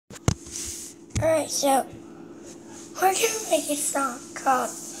Alright, so we're gonna make a song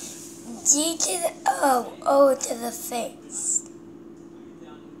called G to the O, O to the face.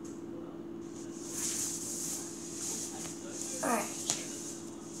 Alright,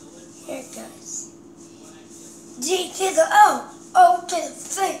 here it goes. G to the O, O to the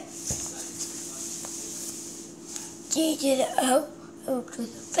face. G to the O, O to the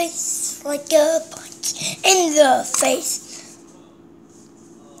face, like a punch in the face.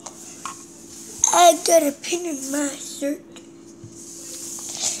 I got a pin in my shirt,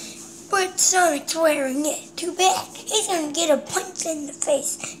 but Sonic's wearing it. Too bad. He's gonna get a punch in the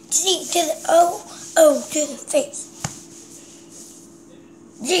face. G to the O, O to the face.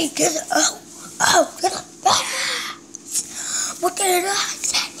 G to the O, O to the face. What did I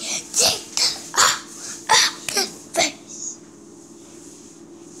say? G to the O, O to the face.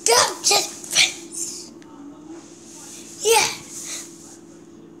 Go to the face. Yeah.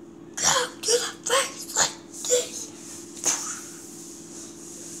 Go to the face like this.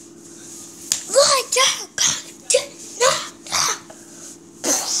 Like I'm gonna get knocked out.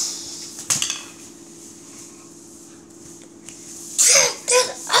 Get to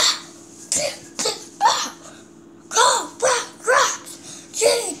the up, get to the up. Cold black rocks,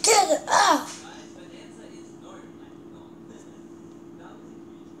 get to the up.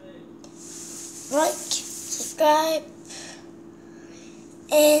 Like, subscribe,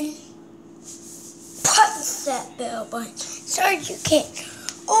 and press that bell button so you can,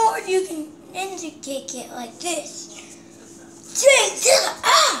 or you can ninja kick it like this. G to the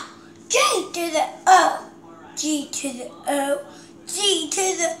O, G to the O, G to the O, G to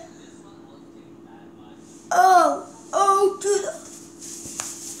the O, O to the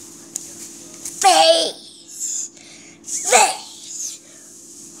face, face.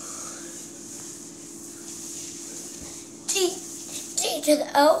 G to the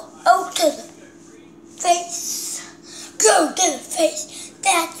O, O to the face. Go to the face.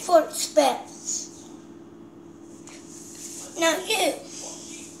 That's what it spells. Now you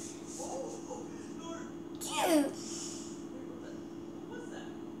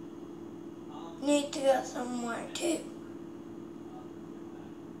need to go somewhere too.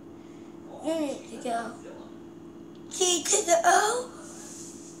 You need to go G to the O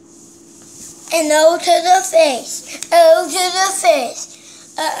and O to the face. O to the face.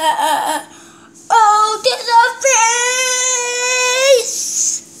 O to the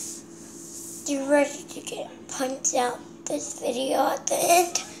face! You ready to get punched out this video at the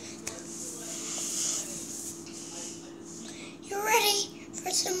end? You ready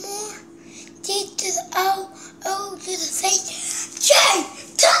for some more? G to the O, O to the face. J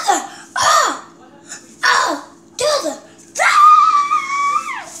to the O, O to the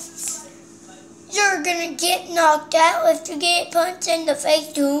face! You're gonna get knocked out if you get punched in the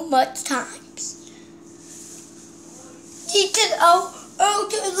face too much times. G to the O, O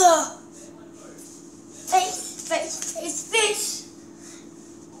to the face, face, face, face.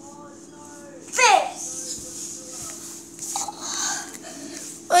 Face.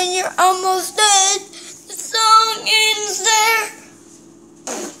 When you're almost dead, the song ends there.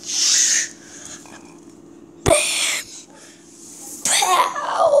 Bam.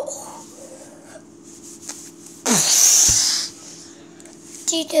 Pow.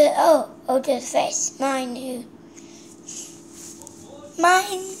 G to the O, O to the face. My new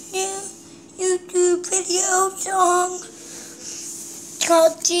YouTube video song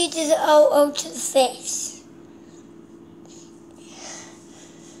called G to the O, O to the face.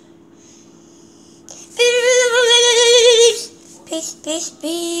 Peace, peace,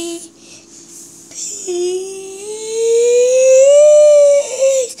 peace.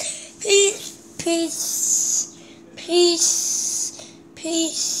 Peace, peace, peace, peace,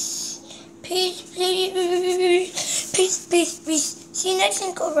 peace, peace, peace, peace, peace. See you next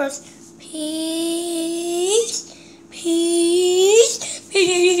time, Cobras. Peace.